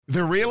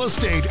The Real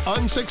Estate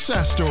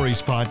Unsuccess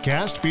Stories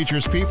podcast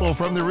features people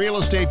from the real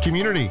estate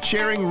community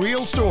sharing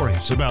real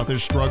stories about their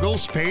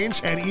struggles,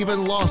 pains, and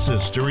even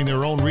losses during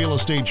their own real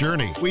estate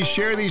journey. We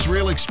share these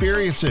real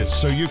experiences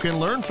so you can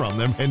learn from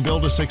them and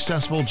build a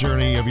successful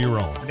journey of your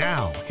own.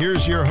 Now,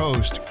 here's your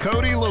host,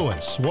 Cody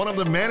Lewis, one of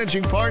the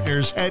managing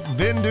partners at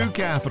Vindu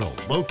Capital,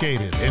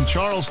 located in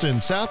Charleston,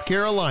 South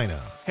Carolina.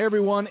 Hey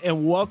everyone,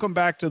 and welcome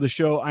back to the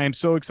show. I am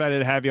so excited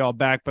to have you all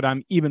back, but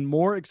I'm even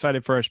more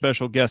excited for our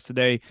special guest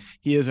today.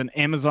 He is an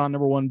Amazon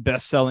 #1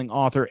 best-selling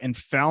author and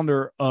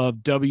founder of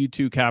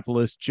W2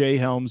 Capitalist, Jay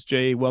Helms.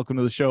 Jay, welcome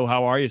to the show.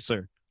 How are you,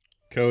 sir?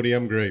 Cody,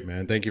 I'm great,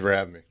 man. Thank you for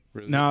having me.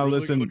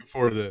 Listen, looking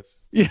forward to this.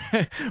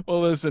 Yeah. Well,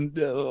 listen,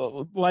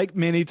 like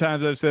many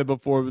times I've said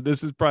before, but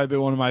this has probably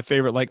been one of my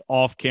favorite, like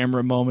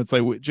off-camera moments.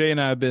 Like Jay and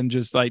I have been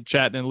just like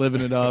chatting and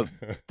living it up,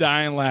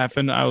 dying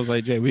laughing. I was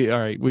like, Jay, we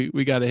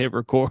got to hit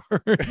record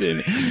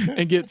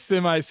and get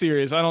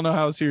semi-serious. I don't know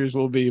how serious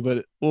we'll be,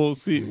 but we'll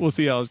see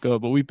how it's going.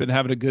 But we've been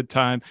having a good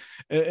time.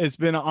 It's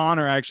been an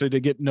honor actually to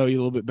get to know you a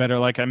little bit better.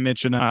 Like I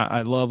mentioned,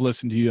 I love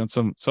listening to you on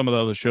some of the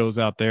other shows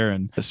out there,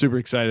 and super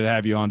excited to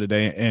have you on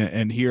today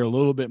and hear a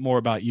little bit more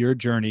about your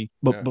journey.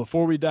 But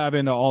before we dive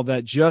into all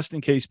that, just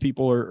in case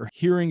people are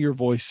hearing your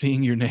voice,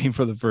 seeing your name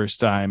for the first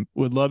time,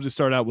 would love to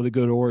start out with a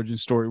good origin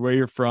story, where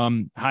you're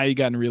from, how you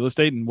got into real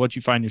estate, and what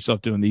you find yourself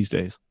doing these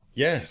days.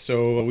 Yeah,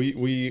 so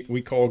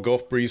we call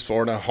Gulf Breeze,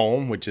 Florida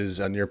home, which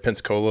is near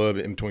Pensacola,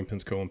 in between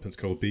Pensacola and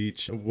Pensacola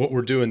Beach. What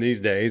we're doing these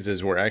days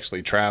is we're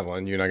actually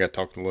traveling. You and I got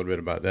talking a little bit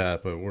about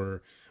that, but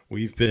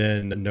we've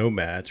been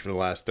nomads for the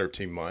last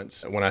 13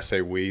 months. When I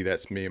say we,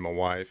 that's me and my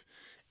wife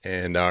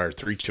and our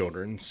 3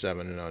 children,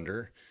 7 and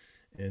under.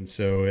 And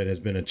so it has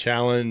been a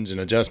challenge and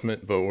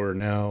adjustment, but we're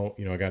now,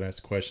 I got asked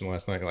a question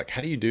last night, like,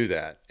 how do you do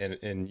that?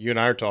 And you and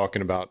I are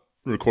talking about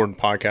recording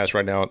podcasts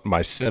right now.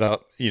 My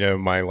setup,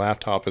 my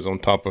laptop is on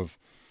top of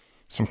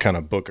some kind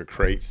of book of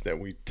crates that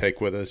we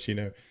take with us,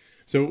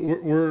 So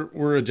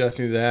we're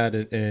adjusting to that.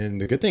 And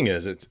the good thing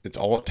is it's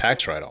all a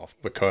tax write-off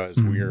because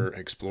we're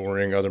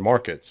exploring other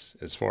markets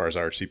as far as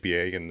our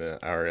CPA and the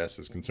IRS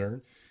is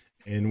concerned.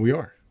 And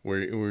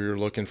we're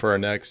looking for our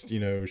next,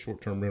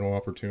 short-term rental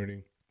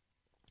opportunity.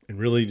 And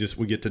really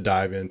we get to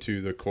dive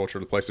into the culture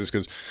of the places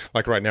because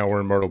like right now we're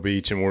in Myrtle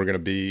Beach and we're going to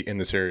be in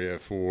this area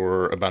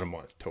for about a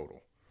month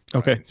total.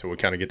 Okay. Right? So we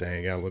kind of get to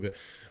hang out a little bit.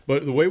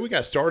 But the way we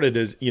got started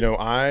is,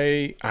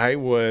 I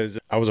was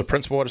a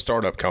principal at a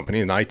startup company,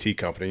 an IT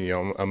company.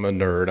 I'm a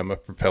nerd. I'm a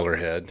propeller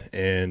head.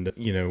 And,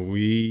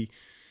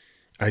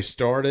 when I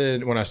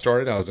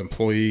started, I was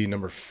employee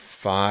number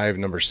 5,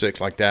 number 6,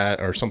 like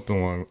that, or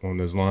something along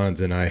those lines.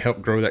 And I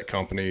helped grow that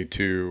company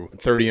to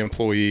 30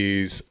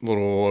 employees, a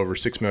little over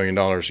 $6 million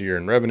a year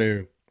in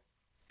revenue.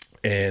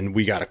 And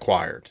we got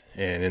acquired.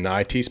 And in the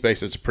IT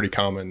space, it's a pretty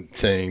common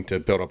thing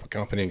to build up a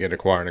company and get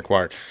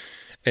acquired.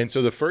 And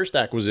so the first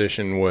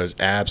acquisition was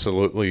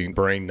absolutely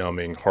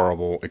brain-numbing,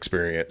 horrible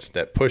experience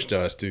that pushed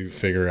us to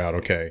figure out,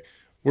 okay,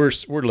 we're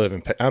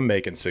living. I'm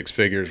making 6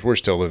 figures. We're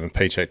still living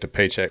paycheck to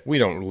paycheck. We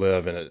don't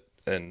live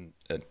in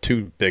a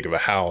too big of a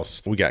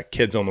house. We got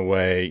kids on the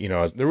way.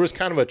 There was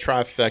kind of a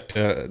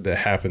trifecta that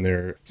happened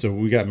there. So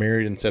we got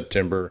married in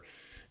September.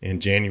 In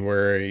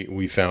January,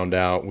 we found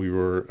out we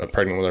were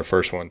pregnant with our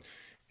first one,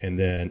 and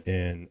then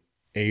in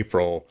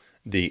April,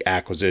 the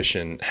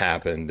acquisition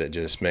happened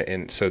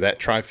and so that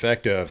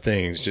trifecta of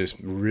things just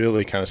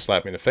really kind of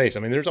slapped me in the face. I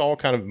mean, there's all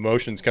kind of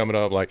emotions coming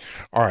up like,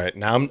 all right,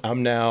 now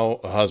I'm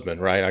now a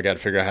husband, right? I got to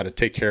figure out how to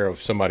take care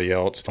of somebody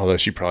else, although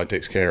she probably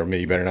takes care of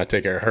me, better not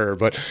take care of her.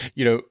 But,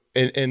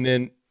 and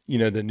then,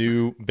 the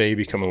new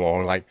baby coming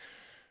along, like,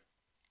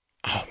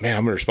 oh man,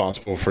 I'm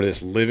responsible for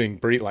this living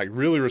breed, like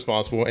really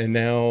responsible. And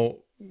now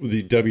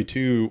the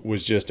W2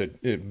 was just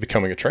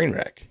becoming a train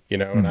wreck,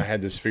 and I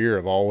had this fear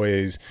of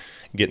always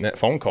getting that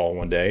phone call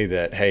one day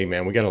that, hey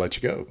man, we got to let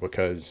you go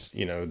because,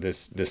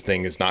 this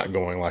thing is not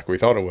going like we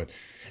thought it would.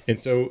 And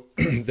so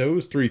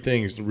those 3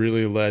 things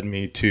really led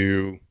me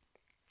to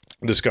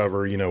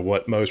discover,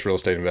 what most real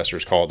estate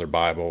investors call their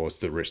Bible. It's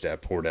the Rich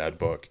Dad, Poor Dad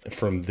book.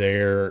 From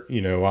there,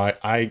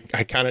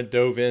 I kind of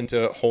dove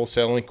into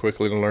wholesaling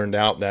quickly and learned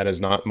out that is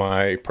not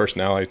my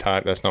personality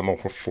type. That's not my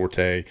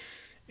forte.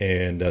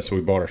 And so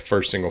we bought our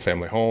first single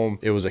family home.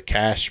 It was a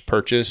cash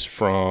purchase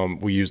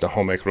we used a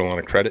home equity line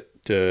of credit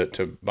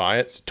to buy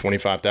it. It's a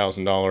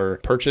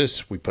 $25,000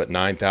 purchase. We put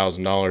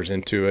 $9,000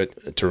 into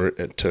it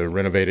to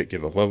renovate it,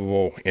 give it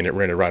livable, and it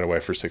rented right away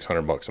for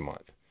 $600 a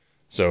month.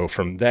 So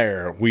from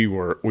there, we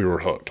were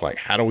hooked. Like,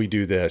 how do we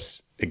do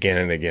this again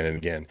and again and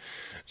again?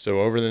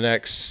 So over the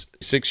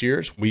next 6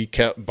 years, we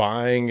kept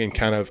buying and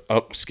kind of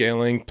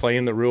upscaling,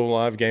 playing the real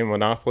live game of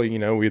Monopoly.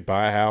 We'd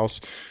buy a house.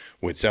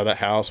 We'd sell that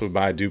house, we'd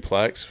buy a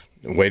duplex,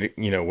 wait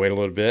a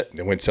little bit,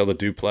 then we'd sell the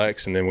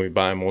duplex, and then we'd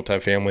buy a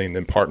multifamily and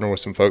then partner with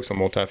some folks on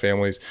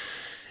multifamilies.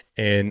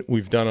 And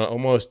we've done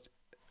almost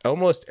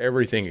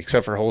everything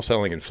except for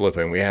wholesaling and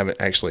flipping. We haven't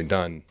actually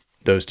done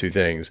those 2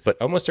 things, but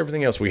almost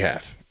everything else we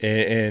have.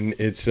 And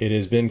it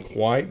has been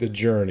quite the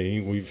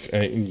journey. We've,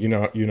 you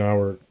and I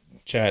were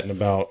chatting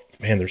about,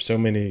 man, there's so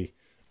many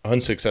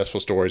unsuccessful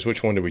stories.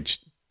 Which one do we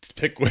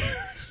pick with?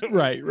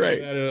 Right.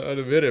 In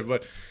a minute,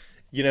 but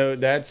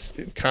that's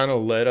kind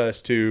of led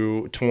us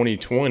to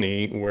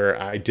 2020,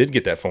 where I did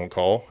get that phone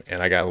call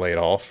and I got laid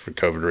off for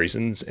COVID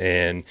reasons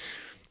and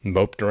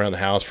moped around the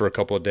house for a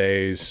couple of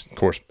days. Of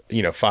course,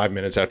 5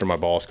 minutes after my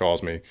boss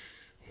calls me,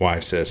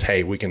 wife says,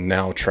 "Hey, we can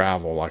now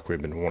travel like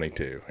we've been wanting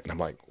to." And I'm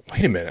like,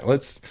 "Wait a minute,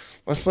 let's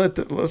let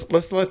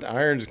the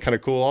iron just kind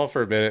of cool off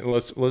for a minute and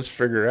let's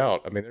figure it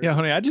out." I mean, yeah,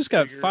 honey, I just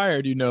got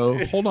fired.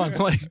 Hold on,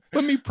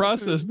 let me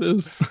process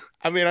this.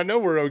 I mean, I know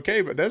we're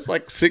okay, but that's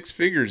like 6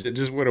 figures that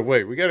just went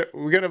away. We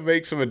gotta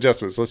make some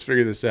adjustments. Let's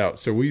figure this out.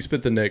 So we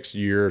spent the next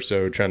year or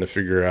so trying to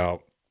figure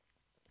out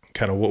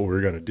kind of what we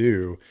were going to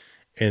do.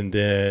 And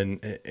then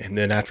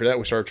after that,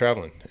 we started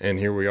traveling, and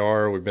here we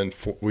are. We've been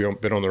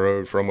on the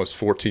road for almost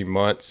 14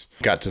 months.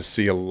 Got to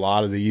see a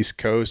lot of the East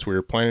Coast. We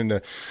were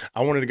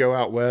I wanted to go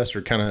out west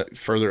or kind of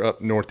further up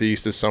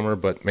northeast this summer,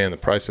 but man, the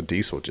price of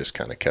diesel just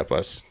kind of kept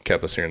us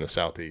here in the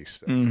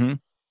southeast. So. Mm-hmm.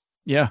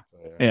 Yeah,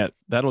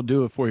 that'll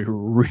do it for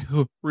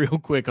you real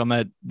quick on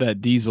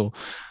that diesel.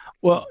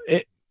 Well,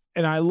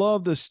 and I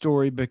love this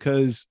story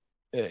because,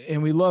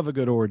 and we love a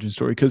good origin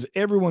story because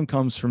everyone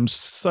comes from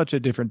such a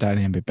different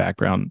dynamic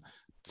background.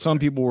 Some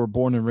people were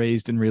born and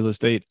raised in real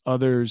estate.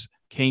 Others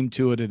came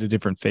to it at a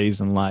different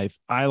phase in life.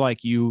 I,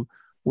 like you,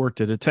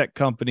 worked at a tech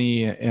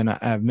company, and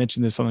I've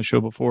mentioned this on the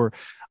show before.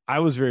 I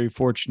was very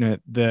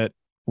fortunate that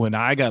when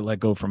I got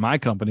let go from my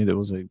company, that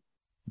was a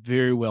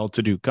very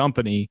well-to-do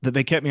company, that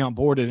they kept me on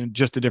board in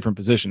just a different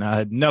position. I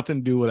had nothing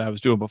to do with what I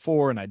was doing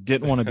before, and I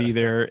didn't want to be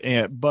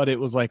there. But it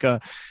was like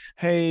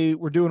hey,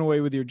 we're doing away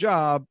with your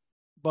job,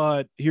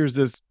 but here's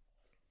this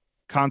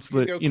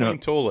consulate, clean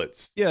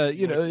toilets. Yeah,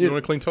 you want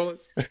to clean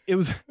toilets? It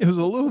was a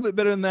little bit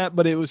better than that,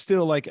 but it was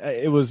still like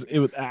it was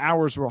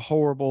hours were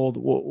horrible.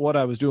 What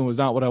I was doing was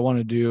not what I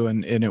wanted to do,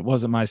 and it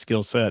wasn't my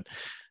skill set.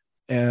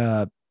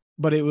 But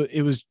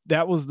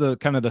that was the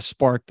kind of the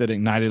spark that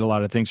ignited a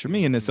lot of things for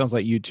me. And it sounds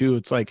like you too.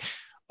 It's like,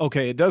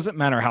 okay, it doesn't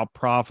matter how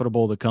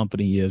profitable the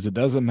company is. It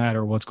doesn't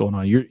matter what's going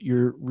on.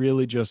 You're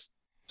really just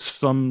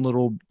some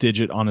little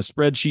digit on a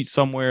spreadsheet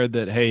somewhere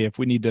that, hey, if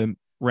we need to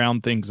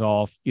round things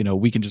off,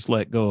 we can just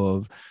let go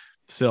of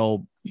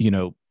cell,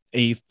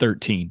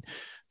 A13.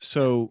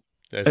 So,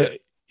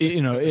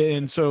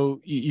 and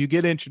so you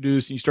get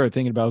introduced and you start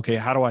thinking about, okay,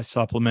 how do I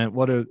supplement?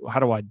 How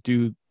do I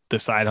do the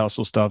side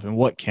hustle stuff, and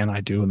what can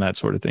I do, and that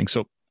sort of thing.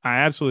 So I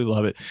absolutely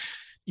love it.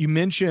 You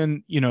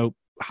mentioned,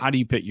 how do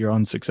you pick your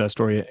own success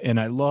story? And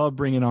I love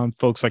bringing on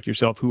folks like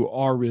yourself who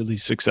are really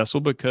successful,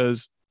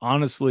 because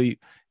honestly,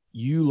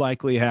 you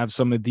likely have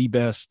some of the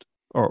best,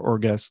 or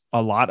guess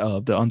a lot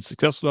of the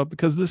unsuccessful stuff,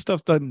 because this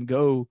stuff doesn't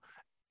go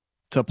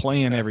to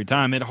plan every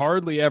time. It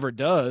hardly ever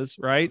does,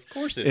 right? Of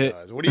course it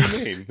does. What do you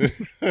mean?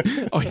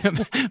 Oh yeah,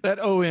 that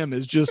OM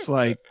is just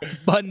like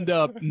buttoned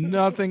up,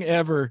 nothing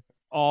ever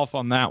off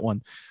on that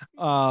one.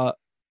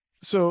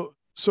 So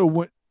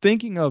when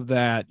thinking of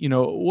that,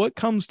 what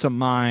comes to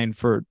mind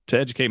to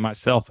educate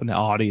myself and the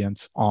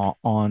audience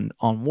on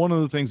one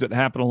of the things that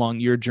happened along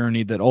your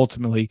journey that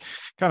ultimately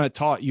kind of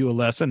taught you a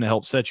lesson to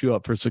help set you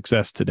up for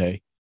success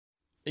today?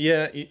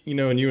 Yeah,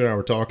 and you and I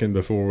were talking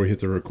before we hit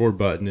the record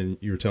button, and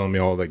you were telling me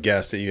all the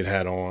guests that you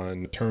had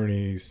on,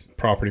 attorneys,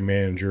 property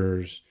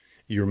managers.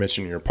 You were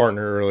mentioning your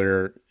partner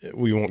earlier.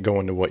 We won't go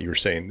into what you were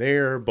saying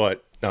there,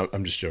 but no,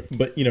 I'm just joking.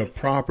 But,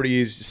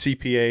 properties,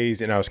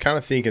 CPAs, and I was kind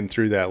of thinking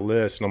through that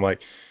list, and I'm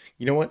like,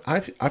 you know what?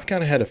 I've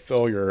kind of had a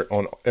failure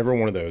on every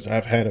one of those.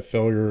 I've had a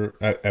failure.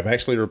 I've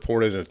actually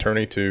reported an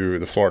attorney to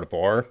the Florida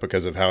bar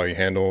because of how he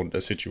handled a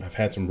situation. I've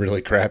had some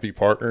really crappy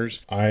partners.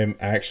 I'm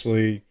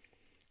actually,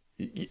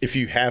 if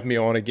you have me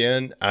on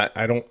again,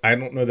 I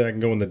don't know that I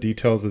can go in the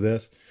details of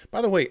this.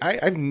 By the way,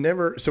 I've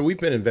never, so we've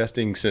been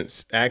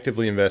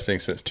actively investing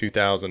since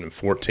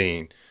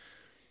 2014.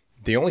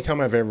 The only time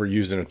I've ever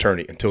used an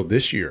attorney until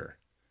this year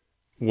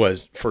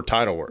was for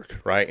title work,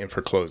 right? And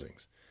for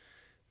closings.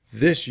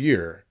 This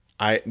year,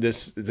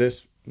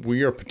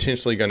 we are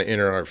potentially going to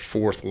enter our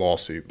 4th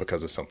lawsuit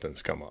because of something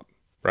that's come up,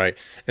 right?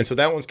 And so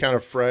that one's kind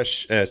of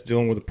fresh as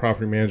dealing with a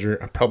property manager.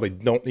 I probably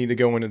don't need to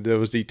go into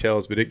those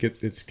details, but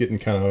it's getting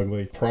kind of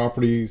ugly.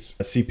 Properties,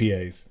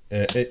 CPAs,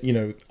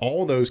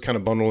 all those kind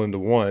of bundle into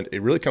one.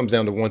 It really comes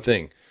down to one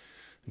thing: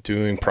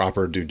 doing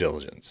proper due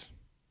diligence,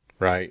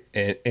 right?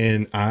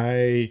 And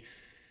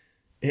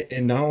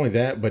not only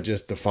that, but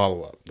just the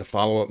follow-up,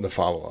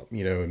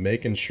 and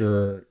making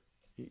sure,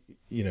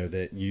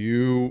 that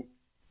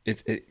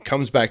it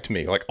comes back to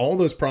me. Like all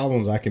those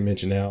problems I can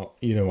mention out,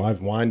 I've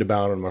whined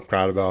about them, I've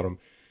cried about them,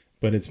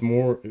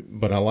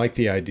 but I like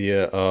the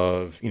idea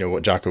of,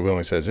 what Jocko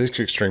Willink says, it's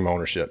extreme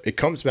ownership. It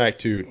comes back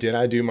to, did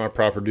I do my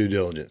proper due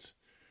diligence?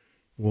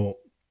 Well,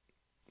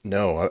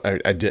 no,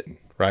 I didn't.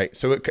 Right.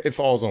 So it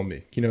falls on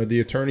me. The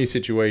attorney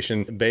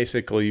situation,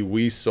 basically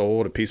we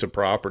sold a piece of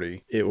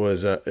property. It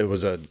was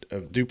a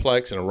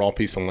duplex and a raw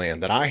piece of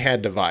land that I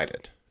had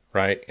divided.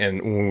 Right.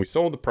 And when we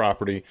sold the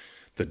property,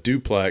 the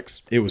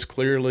duplex, it was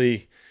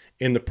clearly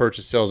in the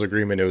purchase sales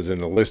agreement. It was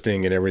in the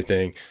listing and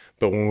everything.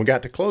 But when we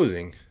got to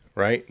closing,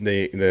 right,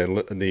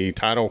 the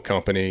title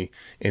company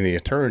and the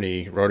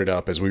attorney wrote it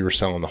up as we were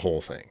selling the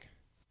whole thing.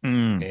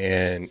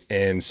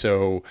 And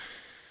so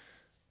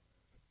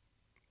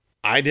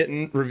I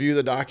didn't review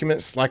the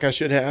documents like I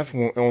should have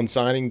on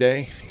signing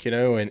day,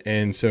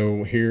 and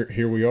so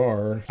here we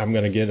are. I'm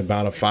going to get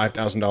about a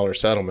 $5,000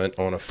 settlement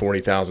on a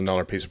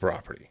 $40,000 piece of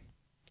property.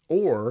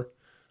 Or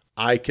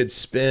I could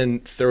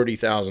spend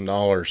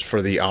 $30,000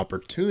 for the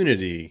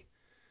opportunity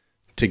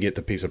to get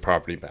the piece of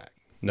property back.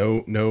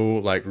 No,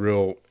 like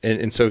real.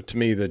 And so to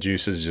me, the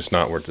juice is just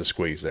not worth the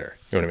squeeze there.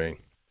 You know what I mean?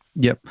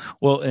 Yep.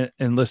 Well,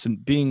 and listen,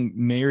 being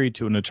married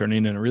to an attorney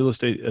and a real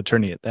estate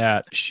attorney at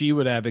that, she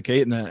would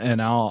advocate,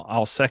 and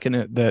I'll second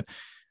it, that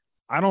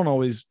I don't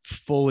always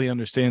fully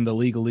understand the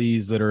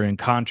legalese that are in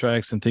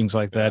contracts and things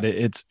like that.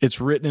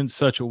 It's written in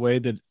such a way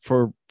that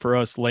for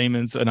us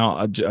laymen's, and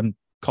I'm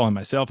calling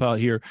myself out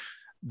here,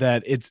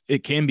 that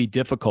it can be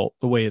difficult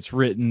the way it's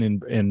written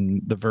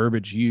and the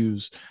verbiage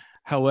used.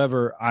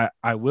 However,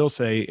 I will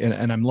say,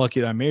 and I'm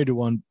lucky that I'm married to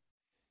one,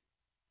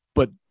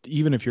 but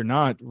even if you're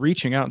not,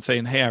 reaching out and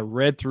saying, hey, I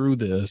read through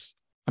this,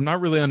 I'm not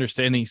really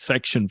understanding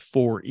section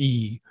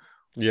 4E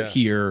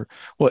here.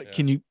 What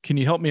can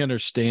you help me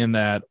understand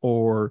that?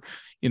 Or,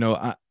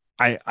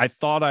 I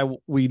thought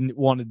we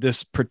wanted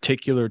this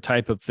particular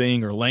type of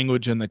thing or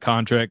language in the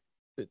contract.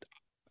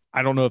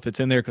 I don't know if it's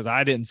in there because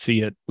I didn't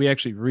see it. We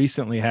actually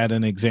recently had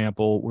an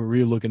example where we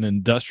were looking at an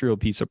industrial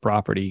piece of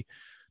property,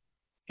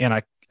 and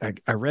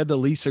I read the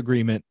lease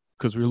agreement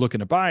because we were looking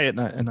to buy it,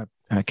 and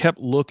I kept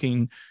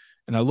looking.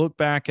 And I look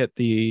back at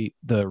the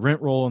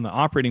rent roll and the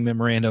operating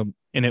memorandum,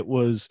 and there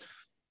was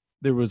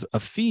a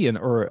fee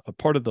or a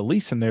part of the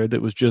lease in there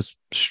that was just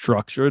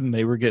structured, and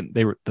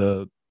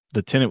the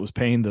tenant was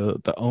paying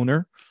the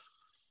owner,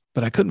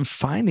 but I couldn't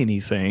find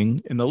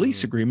anything in the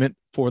lease agreement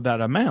for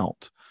that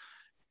amount.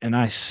 And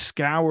I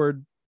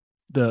scoured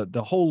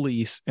the whole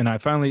lease, and I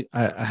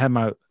had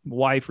my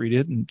wife read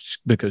it, and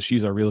because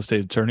she's our real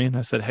estate attorney, and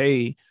I said,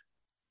 hey,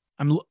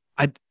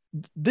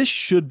 this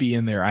should be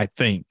in there, I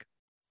think.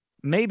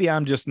 Maybe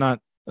I'm just not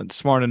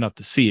smart enough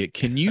to see it.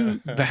 Can you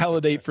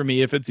validate for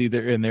me if it's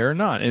either in there or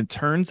not? And it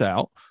turns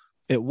out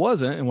it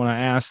wasn't. And when I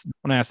asked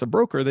the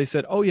broker, they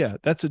said, oh yeah,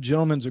 that's a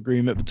gentleman's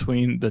agreement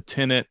between the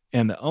tenant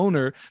and the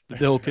owner that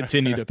they'll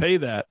continue to pay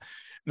that.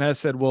 And I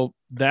said, well,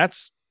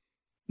 that's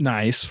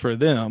nice for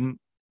them.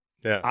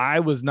 Yeah.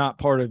 I was not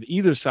part of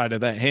either side of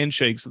that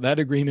handshake. So that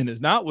agreement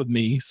is not with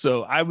me.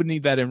 So I would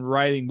need that in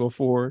writing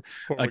before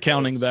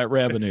accounting that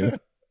revenue.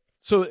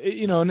 So,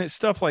 and it's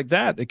stuff like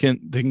that can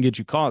get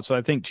you caught. So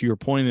I think to your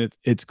point,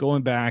 it's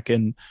going back,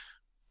 and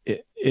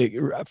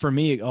for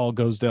me, it all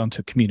goes down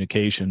to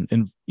communication,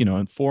 and,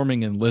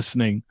 informing and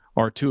listening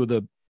are two of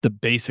the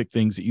basic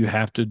things that you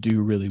have to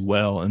do really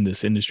well in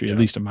this industry, at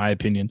least in my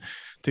opinion,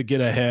 to get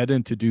ahead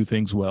and to do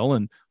things well,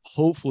 and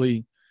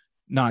hopefully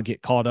not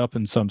get caught up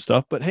in some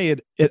stuff. But hey,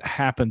 it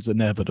happens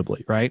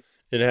inevitably, right?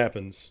 It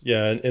happens.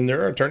 Yeah. And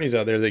there are attorneys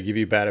out there that give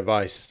you bad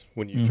advice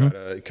when you try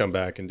to come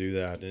back and do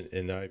that.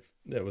 And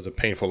that was a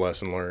painful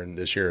lesson learned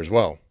this year as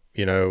well,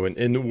 and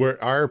in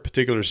our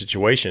particular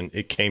situation,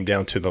 it came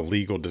down to the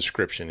legal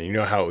description, and you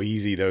know how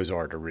easy those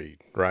are to read.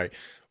 Right.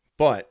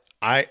 But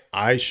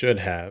I should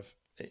have,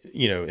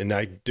 and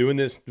I doing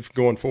this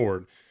going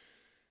forward,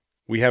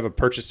 we have a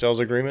purchase sales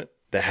agreement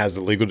that has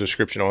the legal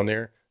description on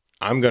there.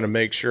 I'm going to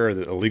make sure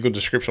that the legal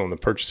description on the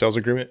purchase sales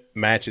agreement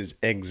matches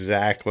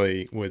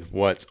exactly with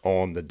what's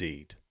on the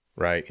deed,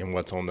 right? And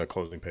what's on the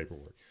closing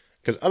paperwork.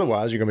 Because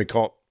otherwise you're going to be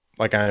caught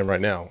like I am right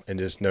now and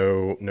just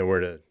nowhere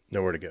to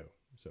go.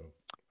 So,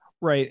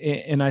 right.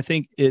 And I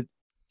think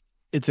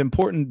it's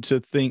important to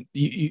think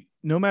you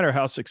no matter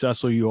how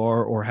successful you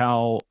are or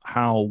how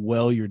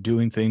well you're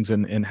doing things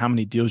and how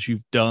many deals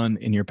you've done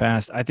in your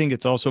past, I think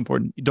it's also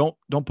important.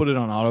 Don't put it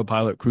on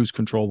autopilot, cruise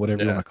control,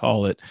 whatever you want to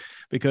call it,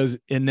 because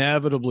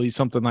inevitably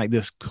something like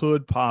this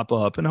could pop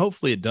up, and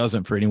hopefully it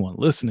doesn't for anyone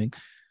listening,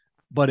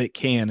 but it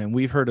can. And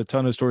we've heard a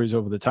ton of stories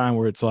over the time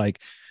where it's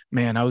like,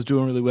 man, I was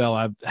doing really well.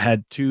 I've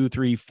had 2,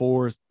 3,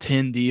 4,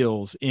 10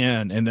 deals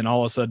in, and then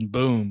all of a sudden,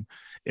 boom,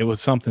 it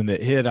was something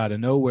that hit out of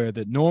nowhere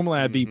that normally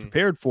I'd be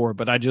prepared for,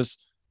 but I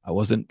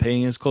wasn't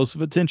paying as close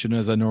of attention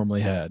as I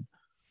normally had.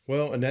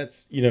 Well, and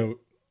that's,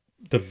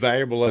 the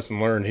valuable lesson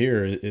learned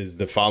here is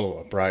the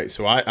follow-up, right?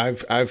 So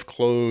I've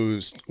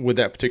closed with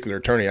that particular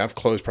attorney. I've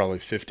closed probably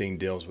 15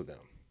 deals with them,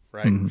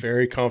 right?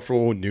 Very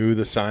comfortable, knew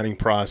the signing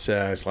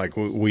process. Like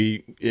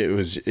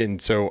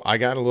and so I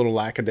got a little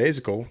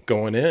lackadaisical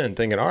going in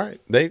thinking, all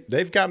right,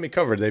 they've got me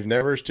covered. They've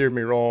never steered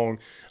me wrong,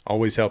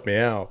 always helped me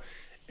out.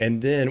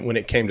 And then when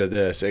it came to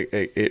this,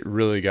 it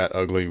really got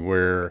ugly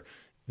where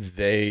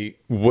they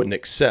wouldn't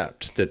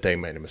accept that they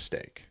made a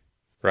mistake.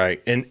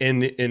 Right. And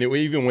it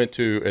even went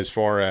to as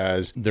far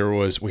as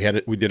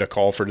we did a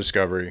call for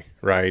discovery.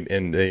 Right.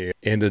 And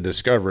in the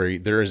discovery,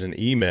 there is an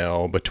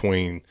email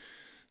between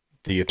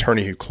the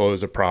attorney who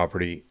closed the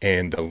property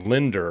and the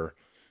lender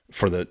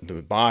for the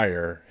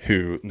buyer,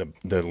 who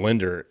the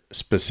lender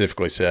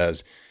specifically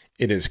says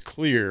it is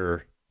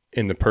clear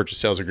in the purchase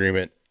sales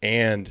agreement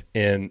and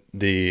in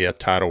the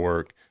title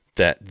work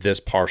that this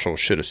parcel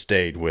should have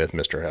stayed with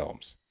Mr.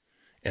 Helms.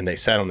 And they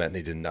sat on that and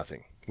they did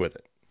nothing with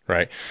it.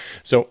 right?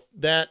 So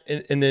that,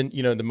 and then,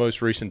 the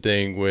most recent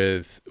thing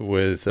with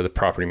the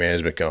property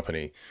management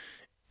company,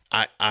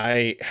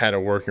 I had a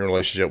working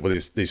relationship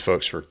with these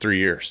folks for 3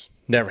 years,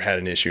 never had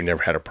an issue,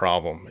 never had a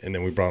problem. And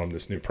then we brought them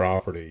this new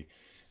property,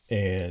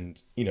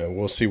 and,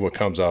 we'll see what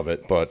comes of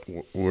it, but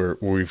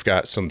we've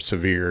got some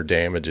severe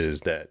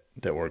damages that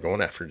we're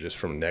going after just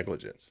from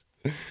negligence.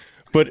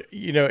 But,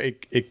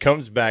 it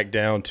comes back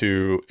down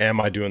to, am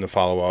I doing the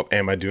follow-up?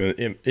 Am I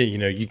doing,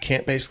 you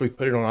can't basically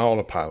put it on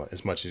autopilot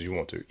as much as you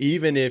want to.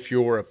 Even if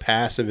you're a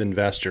passive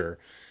investor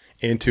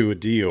into a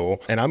deal,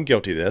 and I'm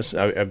guilty of this,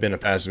 I've been a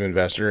passive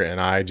investor,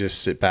 and I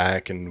just sit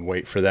back and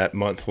wait for that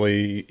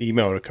monthly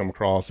email to come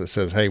across that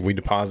says, hey, we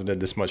deposited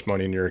this much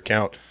money in your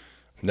account.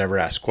 Never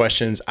ask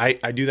questions. I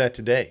do that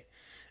today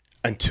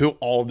until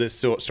all this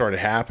started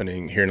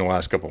happening here in the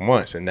last couple of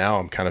months. And now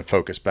I'm kind of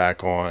focused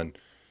back on,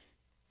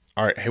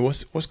 all right, hey,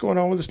 what's going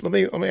on with this? Let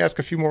me ask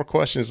a few more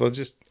questions.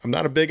 I'm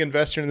not a big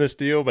investor in this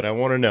deal, but I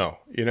want to know.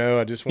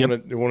 I just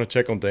want to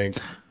check on things,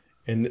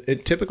 and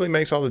it typically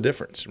makes all the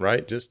difference,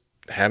 right? Just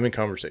having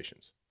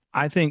conversations.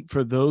 I think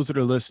for those that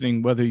are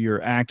listening, whether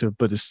you're active,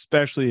 but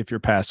especially if you're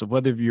passive,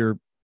 whether you're,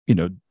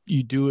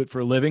 you do it for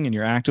a living and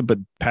you're active but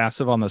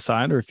passive on the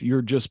side, or if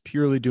you're just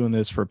purely doing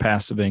this for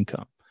passive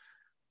income,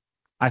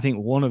 I think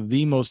one of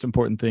the most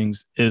important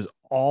things is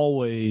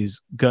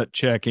always gut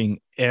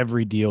checking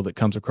every deal that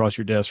comes across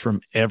your desk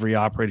from every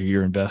operator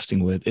you're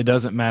investing with. It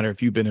doesn't matter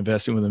if you've been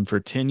investing with them for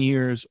 10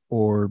 years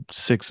or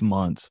 6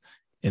 months,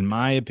 in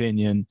my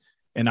opinion.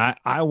 And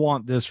I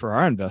want this for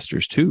our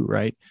investors too,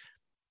 right?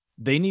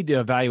 They need to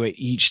evaluate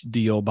each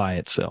deal by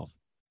itself.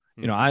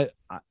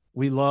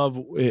 We love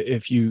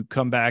if you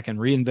come back and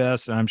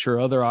reinvest, and I'm sure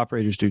other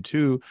operators do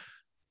too.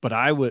 But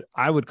I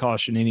would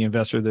caution any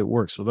investor that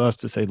works with us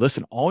to say,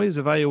 listen, always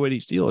evaluate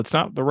each deal. It's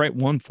not the right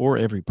one for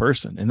every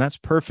person, and that's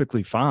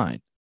perfectly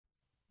fine.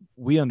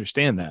 We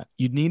understand that.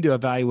 You need to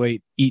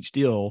evaluate each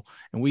deal,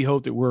 and we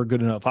hope that we're a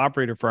good enough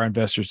operator for our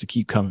investors to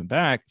keep coming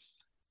back.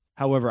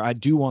 However, I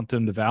do want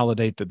them to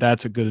validate that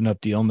that's a good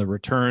enough deal, and the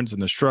returns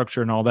and the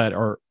structure and all that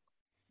are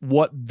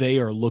what they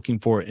are looking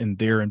for in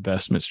their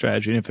investment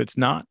strategy. And if it's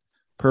not,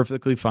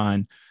 perfectly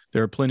fine.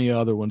 There are plenty of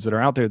other ones that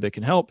are out there that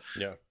can help.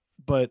 Yeah.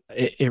 But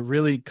it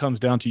really comes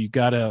down to you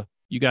gotta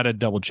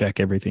double check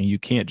everything. You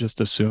can't just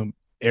assume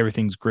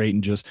everything's great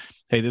and just,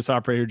 hey, this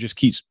operator just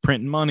keeps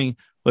printing money.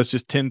 Let's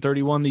just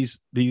 1031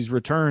 these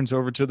returns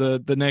over to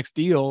the next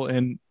deal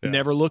and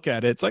never look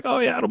at it. It's like, oh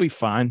yeah, it'll be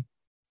fine.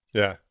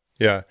 Yeah.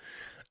 Yeah.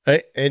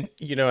 And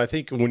I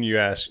think when you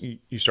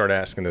start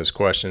asking those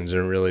questions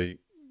and really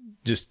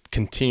just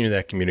continue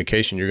that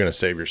communication, you're going to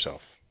save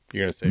yourself.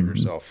 You're going to save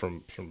yourself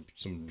from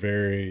some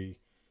very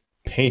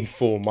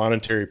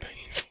monetary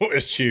painful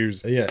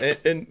issues. Yeah.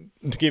 And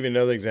to give you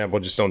another example,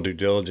 just on due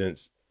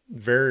diligence,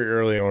 very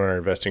early on in our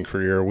investing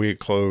career, we had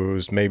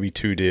closed maybe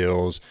 2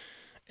 deals,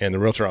 and the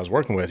realtor I was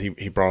working with,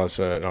 he brought us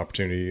an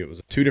opportunity. It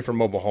was 2 different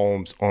mobile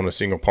homes on a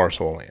single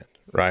parcel of land.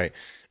 Right.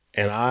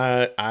 And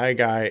I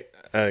got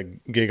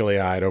giggly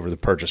eyed over the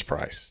purchase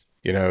price.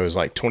 It was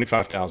like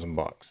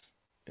 $25,000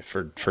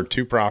 for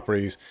 2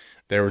 properties.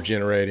 They were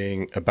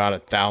generating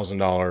about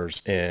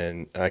 $1,000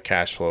 in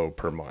cash flow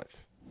per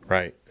month.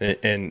 Right.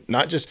 And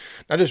not just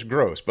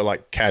gross, but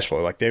like cash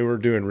flow, like they were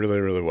doing really,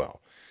 really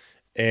well.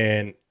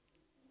 And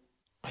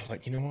I was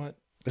like, you know what?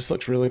 This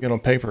looks really good on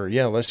paper.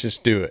 Yeah, let's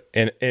just do it.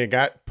 And it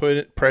got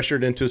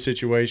pressured into a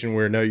situation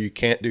where, no, you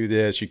can't do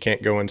this. You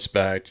can't go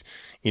inspect,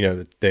 they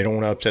don't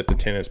want to upset the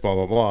tenants, blah,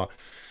 blah, blah.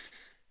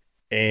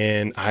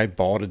 And I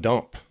bought a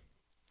dump,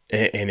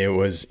 and it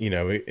was,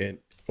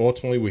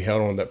 ultimately we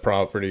held on that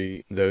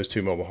property, those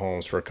 2 mobile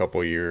homes, for a couple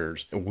of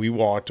years. We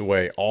walked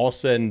away, all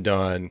said and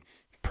done,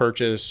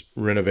 purchase,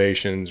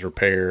 renovations,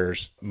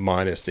 repairs,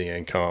 minus the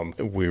income.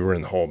 We were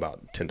in the hole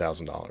about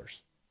 $10,000.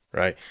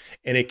 Right.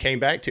 And it came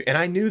back to, and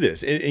I knew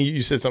this, and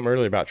you said something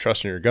earlier about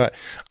trusting your gut.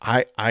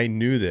 I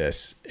knew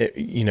this,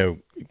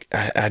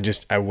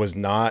 I was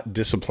not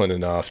disciplined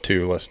enough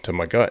to listen to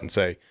my gut and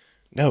say,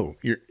 no,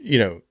 you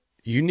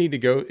need to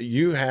go.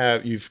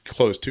 You've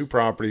closed 2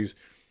 properties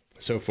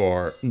so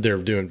far. They're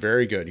doing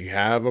very good. You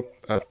have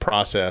a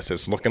process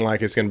that's looking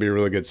like it's going to be a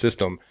really good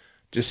system.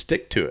 Just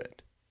stick to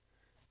it.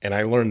 And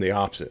I learned the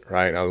opposite,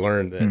 right? I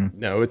learned that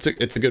no, it's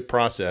a good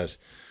process,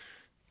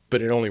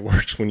 but it only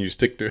works when you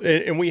stick to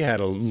it. And we had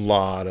a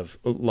lot of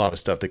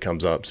stuff that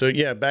comes up. So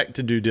yeah, back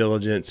to due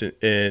diligence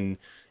and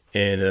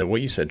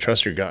what you said,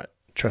 trust your gut.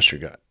 Trust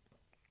your gut.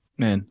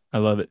 Man, I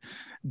love it.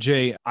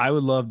 Jay, I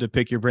would love to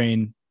pick your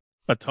brain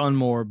a ton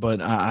more, but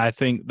I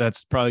think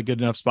that's probably a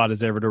good enough spot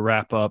as ever to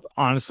wrap up.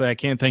 Honestly, I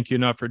can't thank you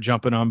enough for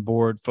jumping on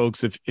board.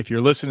 Folks, if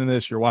you're listening to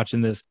this, you're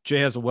watching this, Jay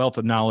has a wealth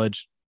of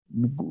knowledge.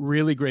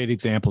 Really great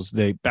examples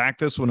today. Back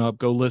this one up,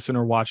 go listen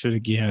or watch it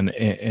again,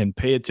 and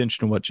pay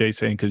attention to what Jay's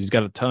saying, because he's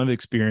got a ton of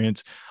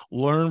experience.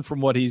 Learn from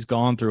what he's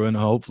gone through and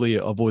hopefully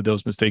avoid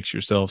those mistakes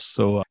yourself.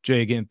 So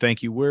Jay, again,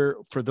 thank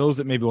you. For those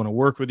that maybe want to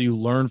work with you,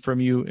 learn from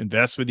you,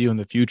 invest with you in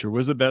the future,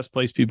 where's the best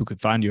place people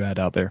could find you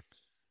out there?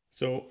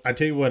 So I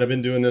tell you what, I've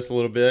been doing this a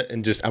little bit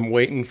and I'm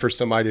waiting for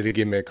somebody to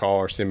give me a call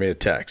or send me a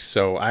text.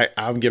 So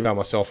I'll give out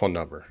my cell phone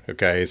number.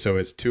 Okay. So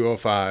it's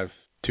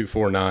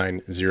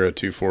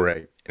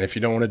 205-249-0248. And if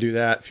you don't want to do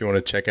that, if you want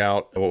to check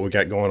out what we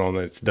got going on,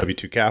 it's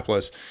W2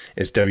 Capitalist,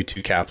 it's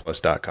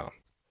W2Capitalist.com.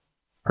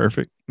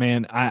 Perfect,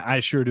 man. I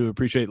sure do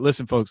appreciate it.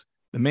 Listen, folks,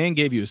 the man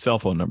gave you a cell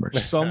phone number.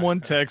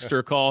 Someone text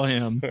or call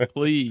him,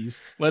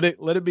 please. Let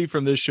it be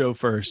from this show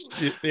first.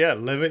 Yeah,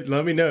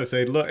 let me know.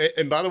 Say, look,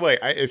 and by the way,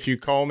 if you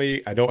call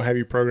me, I don't have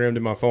you programmed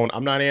in my phone.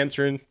 I'm not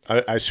answering.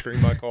 I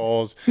screen my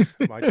calls.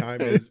 My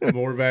time is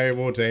more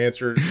valuable to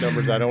answer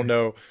numbers I don't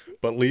know.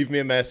 But leave me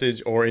a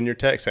message or in your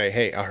text, say,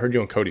 hey, I heard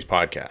you on Cody's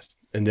podcast.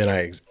 And then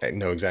I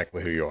know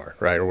exactly who you are,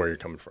 right? Or where you're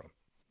coming from.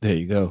 There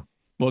you go.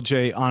 Well,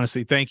 Jay,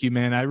 honestly, thank you,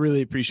 man. I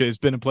really appreciate it. It's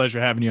been a pleasure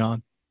having you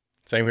on.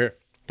 Same here.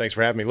 Thanks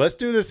for having me. Let's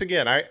do this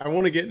again. I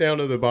want to get down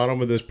to the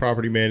bottom of this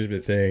property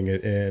management thing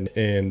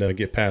and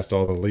get past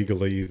all the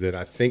legalese that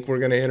I think we're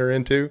going to enter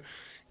into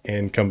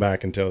and come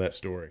back and tell that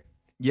story.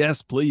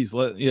 Yes, please.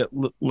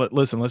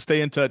 Listen, let's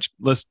stay in touch.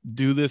 Let's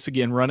do this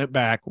again. Run it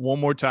back one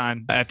more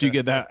time after you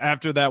get that,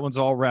 after that one's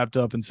all wrapped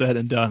up and said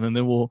and done. And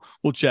then we'll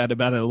chat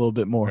about it a little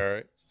bit more. All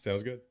right.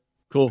 Sounds good.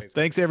 Cool.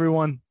 Thanks,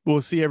 everyone.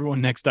 We'll see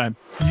everyone next time.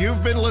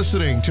 You've been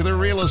listening to the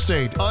Real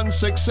Estate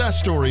Unsuccess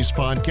Stories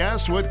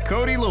podcast with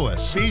Cody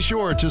Lewis. Be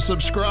sure to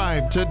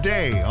subscribe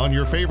today on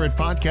your favorite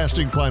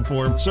podcasting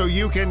platform so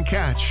you can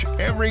catch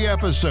every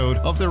episode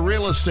of the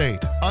Real Estate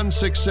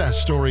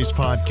Unsuccess Stories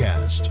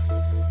podcast.